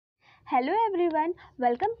Hello everyone,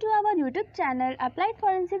 welcome to our YouTube channel Applied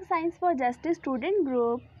Forensic Science for Justice Student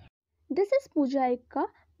Group. This is Pooja Ekka,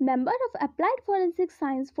 member of Applied Forensic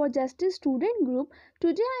Science for Justice Student Group.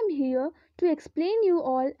 Today I am here to explain you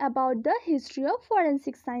all about the history of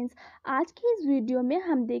forensic science. आज की इस video में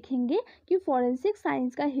हम देखेंगे कि forensic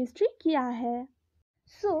science का history क्या है.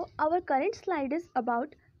 So our current slide is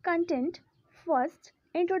about content. First,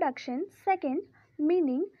 introduction. Second,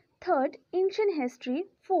 meaning. Third, ancient history.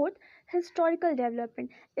 Fourth, historical development.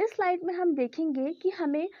 इस स्लाइड में हम देखेंगे कि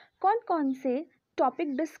हमें कौन कौन से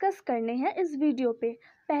टॉपिक डिस्कस करने हैं इस वीडियो पे.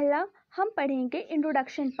 पहला हम पढ़ेंगे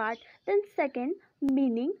introduction part, then second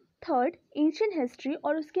meaning, third ancient history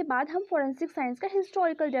और उसके बाद हम फोरेंसिक साइंस का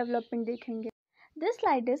हिस्टोरिकल डेवलपमेंट देखेंगे. This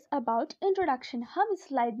slide is about introduction. हम इस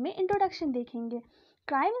स्लाइड में इंट्रोडक्शन देखेंगे.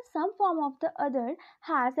 Crime in some form of the other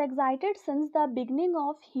has existed since the beginning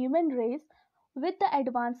of human race. With the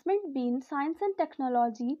advancement being science and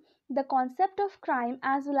technology, the concept of crime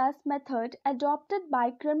as well as method adopted by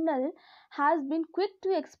criminal has been quick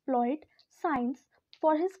to exploit science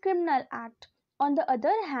for his criminal act. On the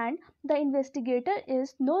other hand, the investigator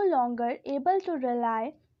is no longer able to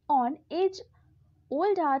rely on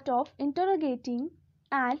age-old art of interrogating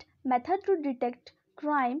and method to detect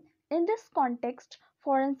crime. In this context,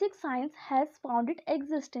 forensic science has found its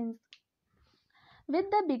existence. With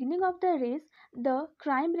the beginning of the race, the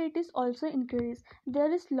crime rate is also increased.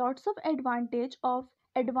 There is lots of advantage of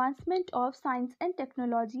advancement of science and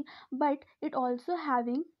technology, but it also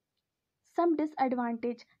having some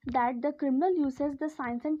disadvantage that the criminal uses the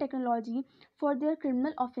science and technology for their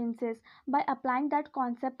criminal offenses by applying that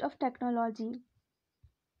concept of technology.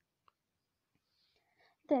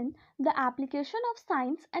 Then, the application of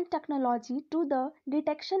science and technology to the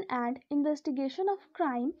detection and investigation of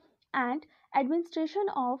crime and administration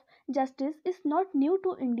of justice is not new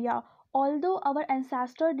to India. Although our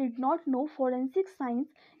ancestors did not know forensic science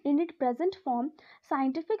in its present form,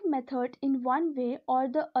 scientific method in one way or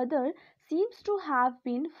the other seems to have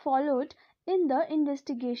been followed in the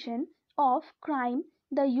investigation of crime.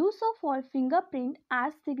 The use of fingerprint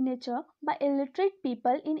as signature by illiterate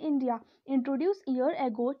people in India introduced years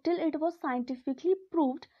ago till it was scientifically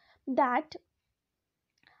proved that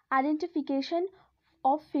identification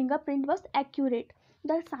of fingerprint was accurate.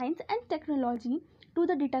 The science and technology to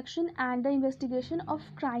the detection and the investigation of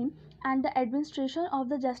crime and the administration of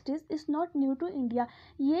the justice is not new to India.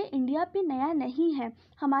 ये India पे नया नहीं है.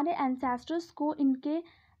 हमारे ancestors को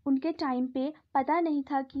उनके time पे पता नहीं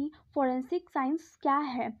था कि फोरेंसिक साइंस क्या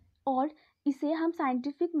है और इसे हम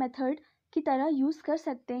साइंटिफिक मेथड की तरह यूज़ कर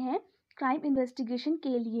सकते हैं क्राइम इन्वेस्टिगेशन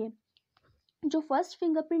के लिए. जो फर्स्ट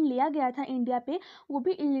फिंगरप्रिंट लिया गया था इंडिया पे वो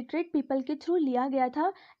भी इलिटरेट पीपल के थ्रू लिया गया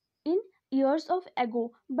था इन years of ago,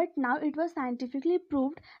 but now it was scientifically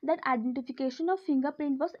proved that identification of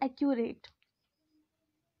fingerprint was accurate.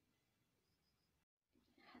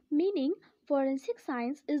 Meaning, forensic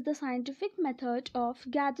science is the scientific method of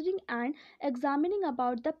gathering and examining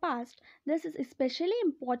about the past. This is especially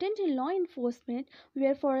important in law enforcement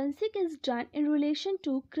where forensic is done in relation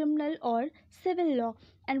to criminal or civil law,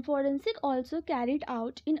 and forensic also carried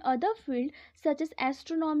out in other fields such as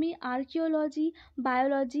astronomy, archaeology,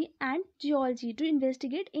 biology and geology to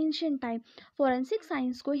investigate ancient time. Forensic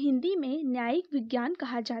science को हिंदी में न्यायिक विज्ञान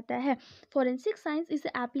कहा जाता है. Forensic science is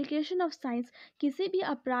the application of science. किसी भी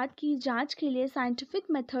अपराध की जांच के लिए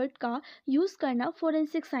साइंटिफिक मेथड का यूज़ करना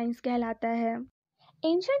फोरेंसिक साइंस कहलाता है.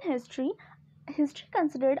 Ancient history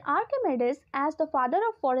considered Archimedes as the father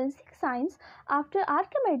of forensic science. After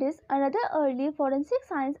Archimedes, another early forensic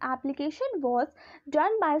science application was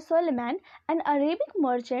done by Suleiman, an Arabic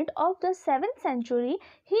merchant of the 7th century.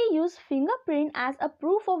 He used fingerprint as a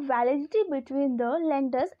proof of validity between the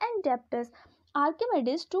lenders and debtors.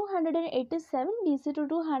 Archimedes 287 BC to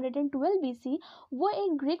 212 BC वो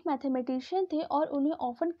एक Greek mathematician थे और उन्हें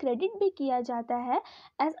often credit भी किया जाता है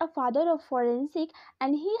as a father of forensic,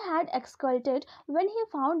 and he had एक्सकल्टेड when he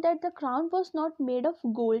found that the crown was not made of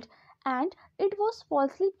gold and it was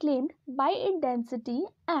falsely claimed by its density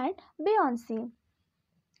and buoyancy.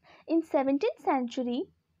 In 17th century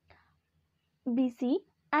BC,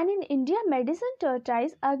 and in India, medicine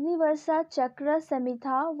treatise Agnivarsa Chakra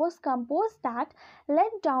Samhita was composed that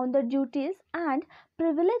laid down the duties and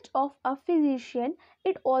privilege of a physician.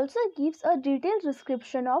 It also gives a detailed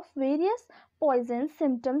description of various poisons,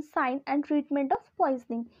 symptoms, signs, and treatment of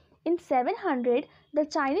poisoning. In 700, the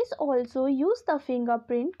Chinese also used the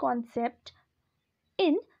fingerprint concept.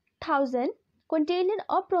 In 1000, Quintilian,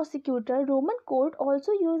 a prosecutor, Roman court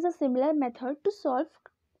also used a similar method to solve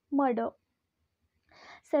murder.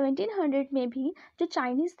 1700 में भी जो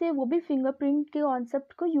Chinese थे वो भी fingerprint के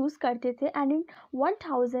concept को use करते थे, एंड इन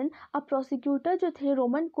 1000 प्रोसिक्यूटर जो थे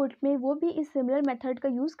रोमन कोर्ट में वो भी इस सिमिलर मेथड का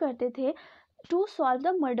यूज़ करते थे to solve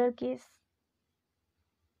the murder case.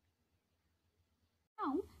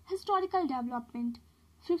 Now, historical development.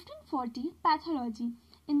 1540 pathology.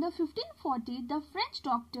 In the 1540, the French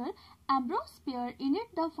doctor Ambrose Pierre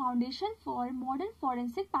laid the foundation for modern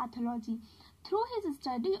forensic pathology. Through his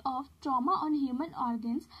study of trauma on human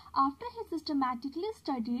organs, after he systematically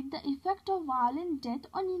studied the effect of violent death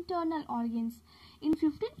on internal organs. In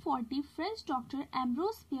 1540, French doctor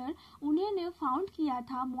Ambrose Pierre उन्होंने found किया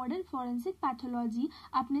था modern forensic pathology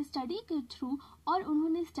अपने study के through, और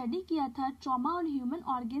उन्होंने study किया था trauma on human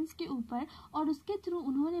organs के ऊपर, और उसके थ्रू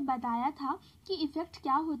उन्होंने बताया था कि इफेक्ट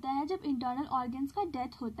क्या होता है जब इंटरनल ऑर्गन्स का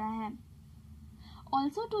डेथ होता है.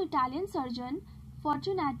 Also to Italian surgeon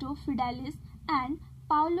Fortunato Fidelis and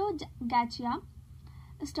Paolo Gaccia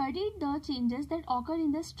studied the changes that occur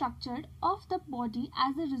in the structure of the body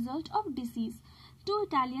as a result of disease. Two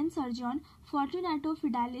Italian surgeons, Fortunato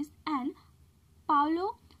Fidelis and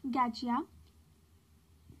Paolo Gaccia,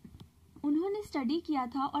 उन्होंने study किया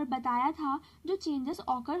था और बताया था जो changes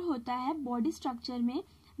occur होता है body structure में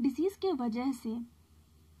डिसीज के वजह से.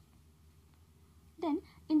 Then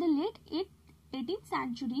in the late 18th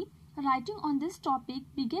century, writing on this topic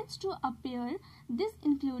begins to appear. This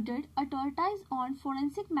included a treatise on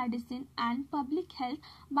forensic medicine and public health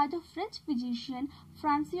by the French physician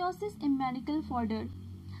Francois Emmanuel Fodor.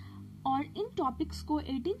 और इन topics को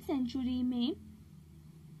 18th century में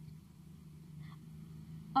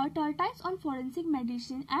a treatise on forensic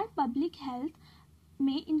medicine and public health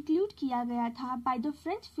में include किया गया था by the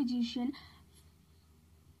French physician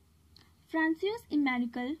Francois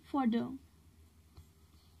Emmanuel Fodor.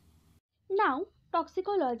 Now,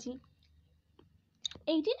 toxicology.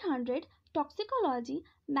 1800 toxicology.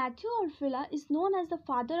 Matthew Orfila is known as the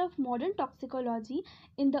father of modern toxicology.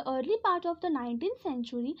 In the early part of the 19th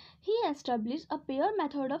century, he established a pair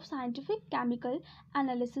method of scientific chemical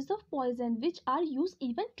analysis of poison, which are used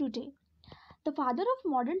even today. The father of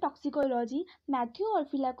modern toxicology Matthew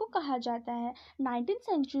ऑर्फिला को कहा जाता है. 19th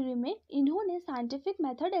century में इन्होंने scientific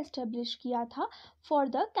method establish किया था for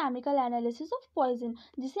the chemical analysis of poison,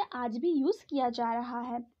 जिसे आज भी यूज़ किया जा रहा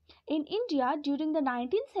है. In India, during the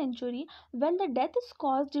 19th century, when the death is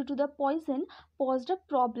caused due to the poison posed a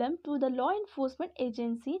problem to the law enforcement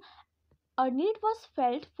agency, a need was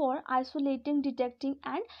felt for isolating, detecting,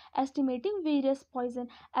 and estimating various poison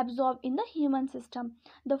absorbed in the human system.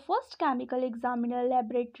 The first chemical examiner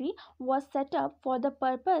laboratory was set up for the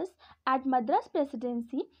purpose at Madras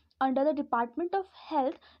Presidency under the Department of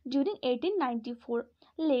Health during 1894.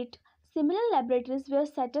 Late, similar laboratories were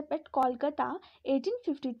set up at Kolkata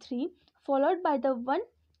 1853, followed by the one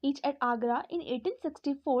each at Agra in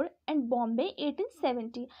 1864 and Bombay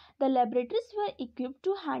 1870. The laboratories were equipped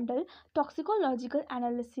to handle toxicological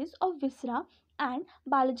analysis of viscera and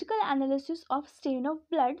biological analysis of stain of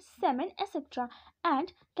blood, semen, etc.,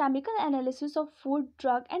 and chemical analysis of food,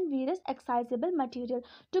 drug, and various excisable material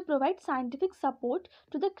to provide scientific support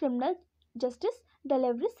to the criminal justice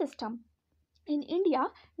delivery system. In India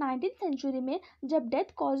 19th century में जब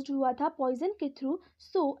death caused हुआ था poison के through,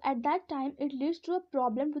 so at that time it leads to a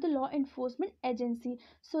problem to the law enforcement agency.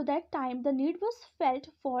 So that time the need was felt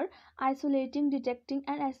for isolating, detecting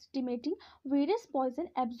and estimating various poison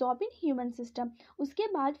absorb in human system. उसके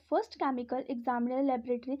बाद first chemical examiner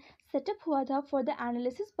laboratory setup हुआ था for the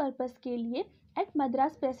analysis purpose के लिए eight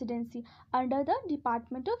Madras presidency under the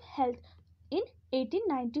department of health इन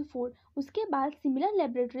 1894. उसके बाद similar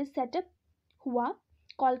laboratory setup हुआ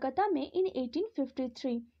कोलकाता में इन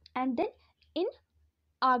 1853 and then in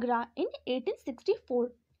Agra in 1864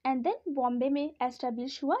 and then Bombay में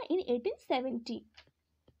एस्टेब्लिश हुआ इन 1870.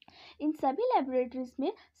 इन सभी लेबोरेटरीज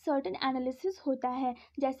में सर्टेन एनालिसिस होता है,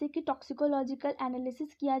 जैसे कि टॉक्सिकोलॉजिकल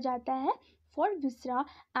एनालिसिस किया जाता है for viscera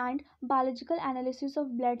and biological analysis of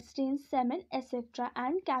blood stain, semen etcetera,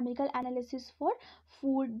 and chemical analysis for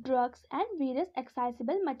food, drugs and various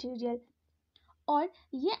एक्साइजेबल material. और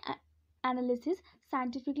ये एनालिसिस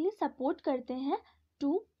साइंटिफिकली सपोर्ट करते हैं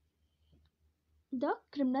to the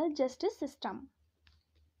criminal justice system.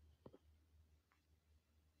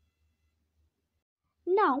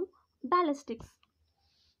 Now ballistics.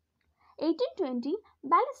 1820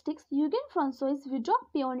 ballistics. Eugen Francois Vidocq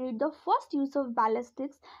pioneered the first use of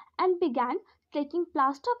ballistics and began taking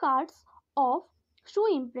plaster cards of shoe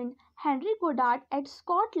imprint. Henry Goddard at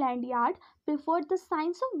Scotland Yard preferred the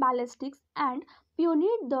science of ballistics and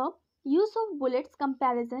pioneered the Use of bullets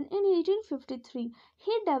comparison in 1853.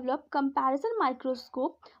 He developed comparison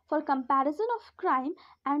microscope for comparison of crime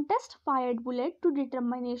and test fired bullet to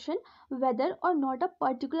determination whether or not a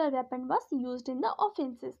particular weapon was used in the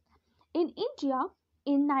offenses. In India,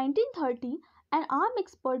 in 1930, an arm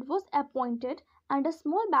expert was appointed and a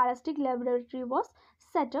small ballistic laboratory was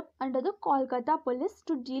set up under the Kolkata police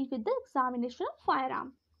to deal with the examination of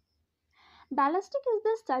firearm. Ballistic is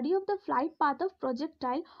the study of the flight path of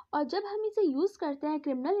projectile और जब हम इसे use करते हैं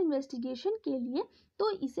criminal investigation के लिए तो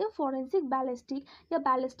इसे फॉरेंसिक बैलिस्टिक या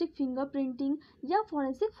बैलिस्टिक फिंगरप्रिंटिंग या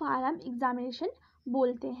फॉरेंसिक फायरआर्म एग्जामिनेशन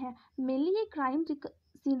बोलते हैं। मेनली ये क्राइम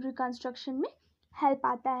सीन रिकंस्ट्रक्शन में हेल्प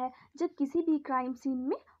आता है जब किसी भी क्राइम सीन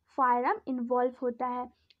में फायरआर्म इन्वॉल्व होता है।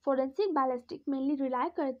 फॉरेंसिक बैलिस्टिक मेनली रिलाई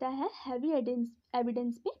करता है हैवी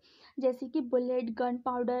एविडेंस पे जैसे कि bullet, gun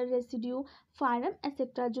powder, residue, firearm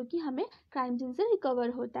etcetera जो कि हमें क्राइम सीन से रिकवर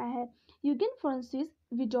होता है। यूगेन फ्रांसिस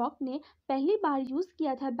विडॉक ने पहली बार यूज़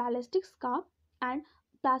किया था बैलिस्टिक्स का एंड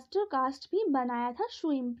प्लास्टर कास्ट भी बनाया था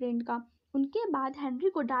शू इम्प्रिंट का। उनके बाद हेनरी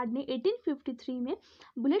गोडार्ड ने 1853 में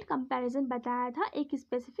बुलेट कंपैरिजन बताया था एक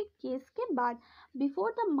स्पेसिफिक केस के बाद।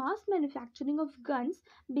 Before the mass manufacturing of guns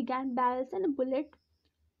began, barrels and bullet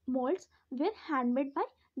molds were handmade by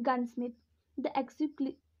gunsmith. The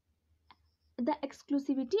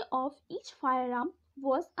exclusivity of each firearm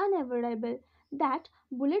was unavoidable. That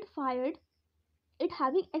bullet fired it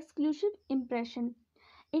having exclusive impression.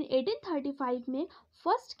 In 1835 में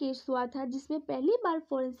first case हुआ था जिसमें पहली बार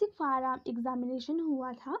forensic firearm examination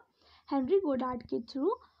हुआ था Henry Goddard के through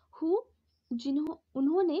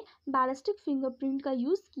उन्होंने ballistic fingerprint का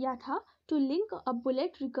यूज़ किया था to link a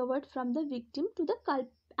bullet recovered from the victim to the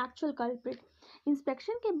actual culprit.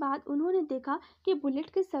 Inspection के बाद उन्होंने देखा कि बुलेट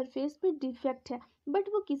के सरफेस पे डिफेक्ट है बट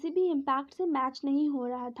वो किसी भी इम्पैक्ट से मैच नहीं हो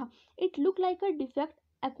रहा था। It look like a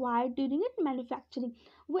defect acquired during it manufacturing.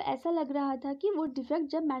 वो ऐसा लग रहा था कि वो डिफेक्ट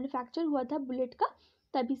जब मैन्युफैक्चर हुआ था बुलेट का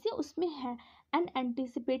तभी से उसमें है एंड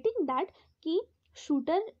एंटिसिपेटिंग दैट कि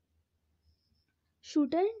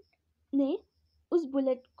शूटर ने उस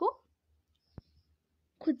बुलेट को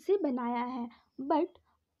खुद से बनाया है बट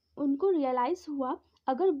उनको रियलाइज़ हुआ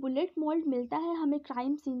अगर बुलेट मोल्ड मिलता है हमें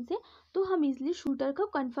क्राइम सीन से तो हम इजीली शूटर को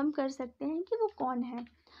कंफर्म कर सकते हैं कि वो कौन है।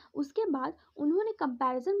 उसके बाद उन्होंने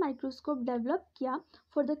कंपैरिजन माइक्रोस्कोप डेवलप किया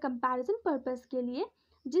फॉर द कंपैरिजन पर्पस के लिए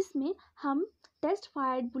जिसमें हम टेस्ट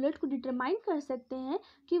फायर्ड बुलेट को डिटरमाइन कर सकते हैं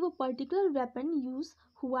कि वो पर्टिकुलर वेपन यूज़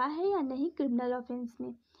हुआ है या नहीं क्रिमिनल ऑफेंस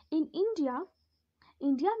में। इन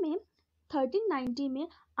इंडिया में 1390 में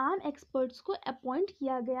आर्म एक्सपर्ट्स को अपॉइंट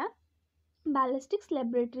किया गया बैलिस्टिक्स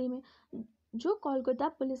लेबोरेटरी में जो कोलकाता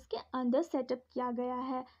पुलिस के अंदर सेटअप किया गया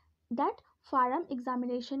है दैट फायरआर्म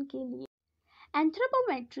एग्जामिनेशन के लिए।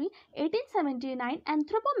 Anthropometry 1879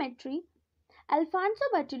 anthropometry Alfonso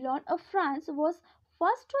Bertillon of France was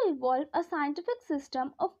first to evolve a scientific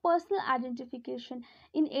system of personal identification.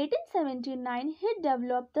 In 1879, he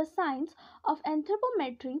developed the science of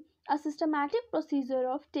anthropometry, a systematic procedure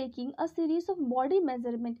of taking a series of body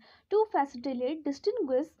measurements to facilitate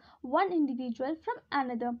distinguish one individual from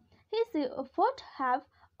another. His efforts have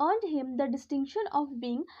earned him the distinction of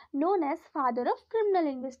being known as father of criminal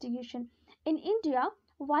investigation. In India,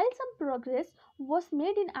 while some progress was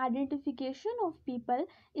made in identification of people,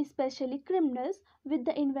 especially criminals, with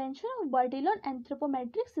the invention of Bertillon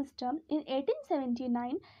anthropometric system in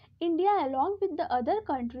 1879, India along with the other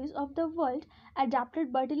countries of the world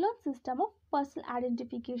adopted Bertillon system of personal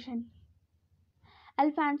identification.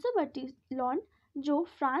 Alphonso बर्टिलोन जो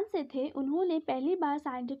France से थे उन्होंने पहली बार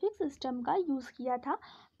scientific system का use किया था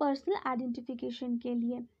personal identification के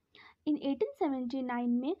लिए। इन 1879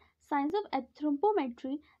 में साइंस ऑफ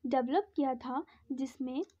एंथ्रोपोमेट्री डेवलप किया था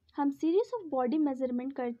जिसमें हम सीरीज ऑफ बॉडी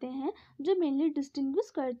मेजरमेंट करते हैं जो मेनली डिस्टिंग्विश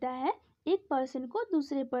करता है एक पर्सन को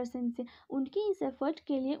दूसरे पर्सन से। उनके इस एफर्ट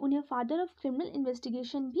के लिए उन्हें फादर ऑफ क्रिमिनल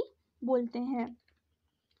इन्वेस्टिगेशन भी बोलते हैं।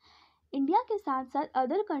 इंडिया के साथ साथ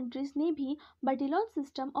अदर कंट्रीज़ ने भी बर्टिलोन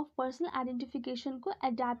सिस्टम ऑफ पर्सनल आइडेंटिफिकेशन को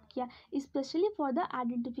अडैप्ट किया specially for the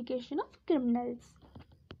identification of criminals.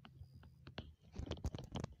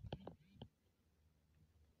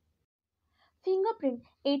 Fingerprint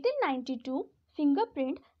 1892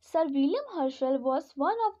 fingerprint. Sir William Herschel was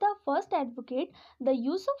one of the first advocate the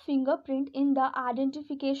use of fingerprint in the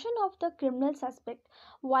identification of the criminal suspect.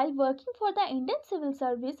 While working for the Indian Civil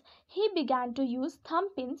Service, he began to use thumb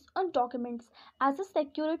prints on documents as a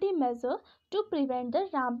security measure to prevent the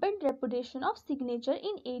rampant repudiation of signature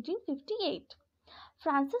in 1858.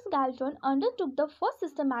 Francis Galton undertook the first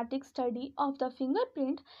systematic study of the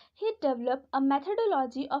fingerprint. He developed a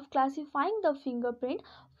methodology of classifying the fingerprint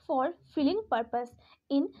for filing purpose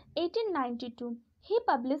in 1892. He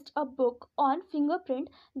published a book on fingerprint,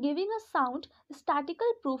 giving a sound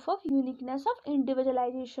statistical proof of uniqueness of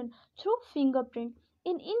individualization through fingerprint.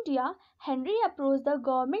 In India, Henry approached the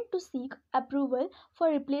government to seek approval for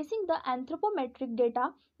replacing the anthropometric data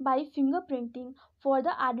by fingerprinting for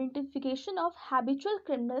the identification of habitual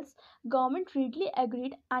criminals. Government readily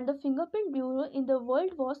agreed, and the fingerprint bureau in the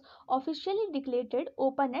world was officially declared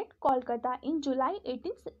open at Kolkata in July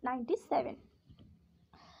 1897.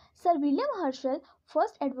 Sir William Herschel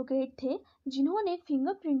first advocate थे जिन्होंने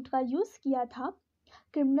fingerprint का use किया था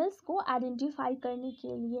criminals को identify करने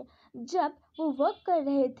के लिए। जब वो वर्क कर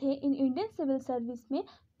रहे थे इन इंडियन सिविल सर्विस में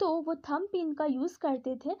तो वो थंब पिन का यूज़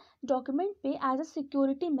करते थे डॉक्यूमेंट पे as a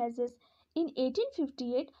security measures. In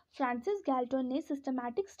 1858 Francis Galton ने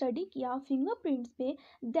सिस्टमैटिक स्टडी किया फिंगरप्रिंट्स पे,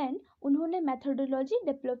 देन उन्होंने मेथोडोलॉजी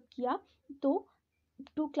डेवलप किया तो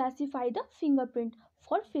to classify the fingerprint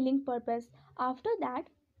for filling purpose. After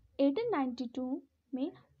that 1892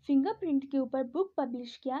 में फिंगरप्रिंट के ऊपर बुक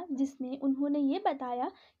पब्लिश किया जिसमें उन्होंने ये बताया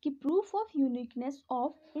कि proof of uniqueness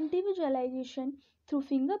of individualisation through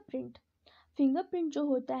fingerprint. Fingerprint जो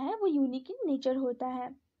होता है वो यूनिक इन नेचर होता है।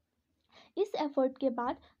 इस एफर्ट के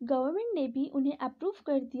बाद गवर्नमेंट ने भी उन्हें अप्रूव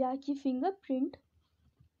कर दिया कि फिंगरप्रिंट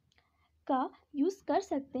का यूज़ कर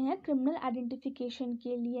सकते हैं क्रिमिनल आइडेंटिफिकेशन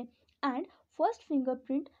के लिए। And first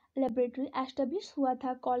fingerprint laboratory establish हुआ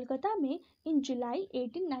था कोलकाता में इन जुलाई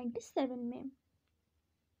 1897 में।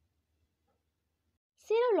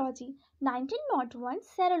 Serology 1901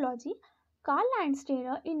 Serology Karl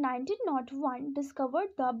Landsteiner in 1901 discovered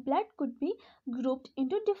the blood could be grouped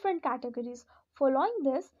into different categories. Following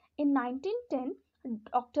this, in 1910,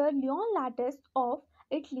 Dr. Leon Lattes of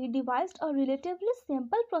Italy devised a relatively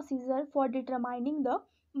simple procedure for determining the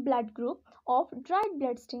blood group of dried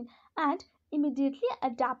blood stain and immediately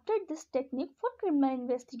adapted this technique for criminal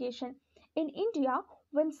investigation. In India,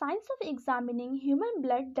 when science of examining human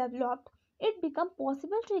blood developed, it became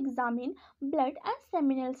possible to examine blood and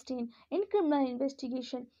seminal stain in criminal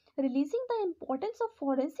investigation, releasing the importance of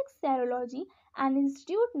forensic serology. An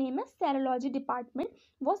institute named as Serology Department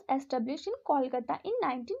was established in Kolkata in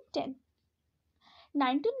 1910.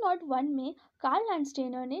 1901 में Karl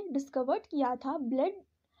Landsteiner ने discovered किया था blood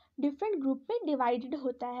different group में divided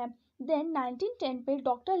होता है। Then 1910 पे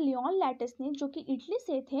doctor Leone lattice ने जो कि इटली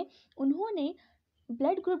से थे उन्होंने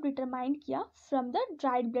ब्लड ग्रुप डिटरमाइन किया from the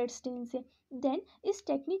dried blood stain से। देन इस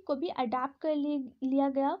टेक्निक को भी अडेप्ट कर लिया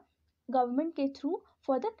गया गवर्नमेंट के through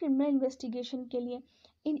for the criminal investigation के लिए।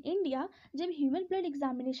 इन इंडिया जब ह्यूमन ब्लड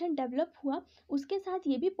एग्जामिनेशन डेवलप हुआ उसके साथ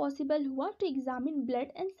ये भी पॉसिबल हुआ to examine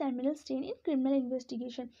blood and seminal stand in criminal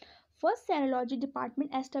investigation. First serology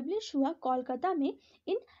department establish हुआ कोलकाता में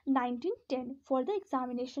इन 1910 for the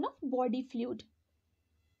examination of body fluid.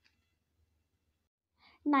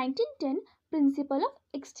 1910 Principle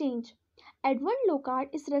of Exchange. Edward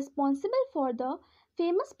Locard is responsible for the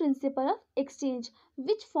famous principle of exchange,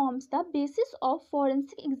 which forms the basis of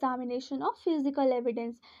forensic examination of physical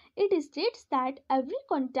evidence. It states that every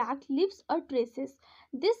contact leaves a traces.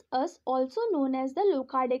 This is also known as the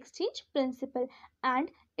Locard exchange principle,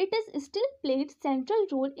 and it is still played central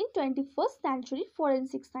role in 21st century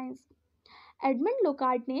forensic science. Edmond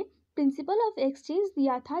Locard ने principle of exchange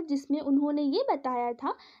दिया था जिसमें उन्होंने ये बताया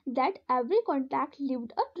था that every contact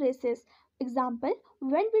lived a traces. Example,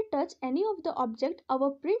 when we touch any of the object our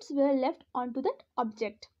prints where left on to that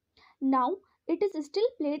object. Now it is still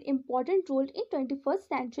played important role in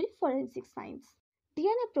 21st century forensic science.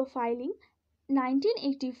 DNA profiling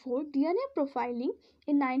 1984 DNA profiling.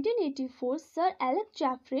 In 1984, Sir Alex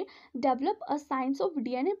Jeffrey developed a science of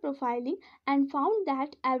DNA profiling and found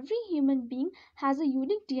that every human being has a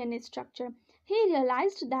unique DNA structure. He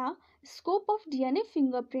realized the scope of DNA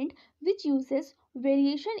fingerprint, which uses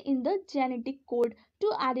variation in the genetic code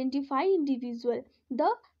to identify individual.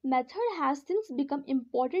 The method has since become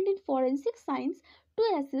important in forensic science to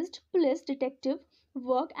assist police detective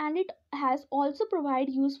work, and it has also provided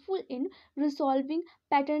useful in resolving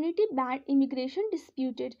paternity band immigration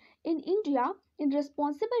disputed. In India, in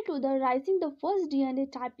responsible to the rising, the first DNA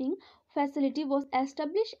typing facility was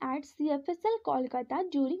established at CFSL Kolkata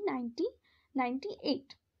during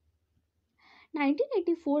 1998.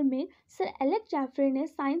 1984 में sir Alex जैफरे ने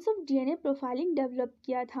science of DNA profiling develop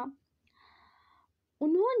किया था।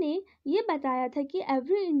 उन्होंने ये बताया था कि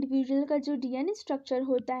every individual का जो डीएनए स्ट्रक्चर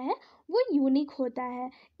होता है वो यूनिक होता है।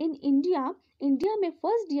 इन इंडिया में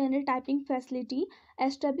first DNA typing facility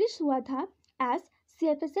establish हुआ था एज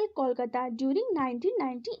सीएफएसएल कोलकाता ड्यूरिंग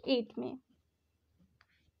 1998 में।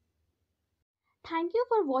 Thank you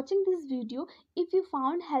for watching this video. If you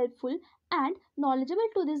found helpful and knowledgeable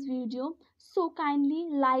to this video, so kindly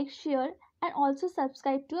like, share and also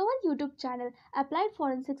subscribe to our YouTube channel Applied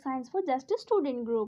Forensic Science for Justice Student Group.